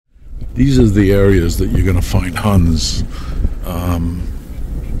These are the areas that you're going to find huns.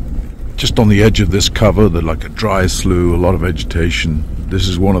 Just on the edge of this cover, they're like a dry slough, a lot of vegetation. This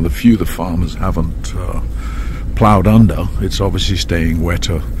is one of the few the farmers haven't plowed under. It's obviously staying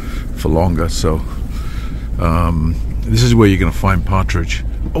wetter for longer, so this is where you're going to find partridge.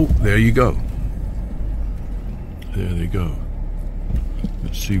 Oh, there you go. There they go.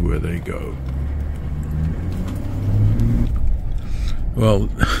 Let's see where they go. Well,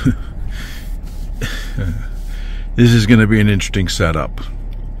 this is going to be an interesting setup.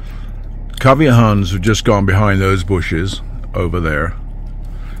 Covey huns have just gone behind those bushes over there,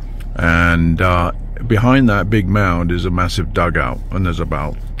 and behind that big mound is a massive dugout, and there's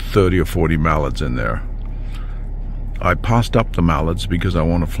about 30 or 40 mallards in there. I passed up the mallards because I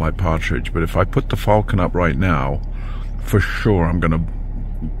want to fly partridge, but if I put the falcon up right now, for sure I'm going to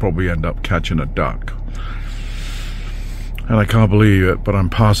probably end up catching a duck. And I can't believe it, but I'm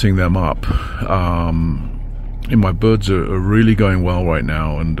passing them up. And my birds are really going well right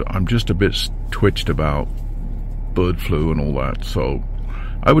now, and I'm just a bit twitched about bird flu and all that, so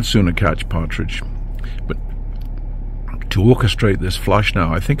I would sooner catch partridge. But to orchestrate this flush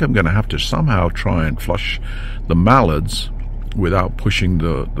now, I think I'm going to have to somehow try and flush the mallards without pushing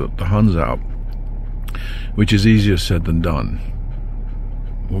the huns out, which is easier said than done.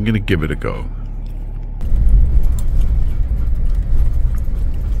 We're going to give it a go.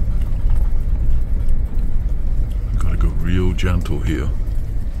 Real gentle here.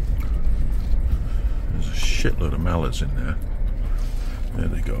 There's a shitload of mallards in there. There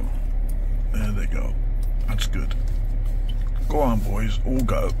they go. There they go. That's good. Go on, boys, all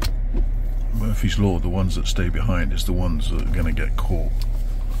go. Murphy's Law, the ones that stay behind is the ones that are going to get caught.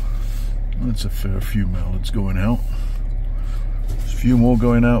 That's a fair few mallards going out. There's a few more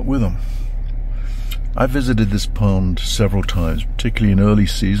going out with them. I visited this pond several times, particularly in early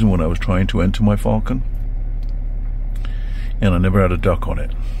season when I was trying to enter my falcon, and I never had a duck on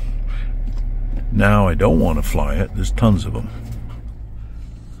it. Now I don't want to fly it. There's tons of them.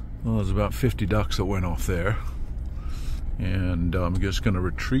 Well, there's about 50 ducks that went off there, and I'm just going to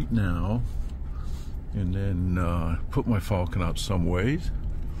retreat now and then put my falcon up some ways,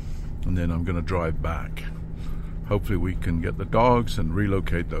 and then I'm going to drive back. Hopefully we can get the dogs and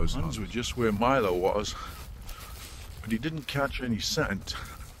relocate those. Huns were just where Milo was, but he didn't catch any scent.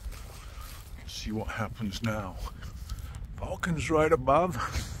 Let's see what happens now. Falcon's right above.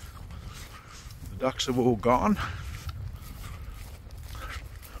 The ducks have all gone.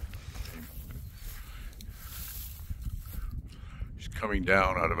 He's coming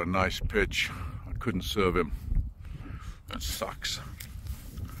down out of a nice pitch. I couldn't serve him. That sucks.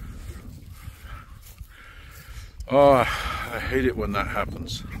 Oh, I hate it when that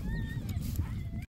happens.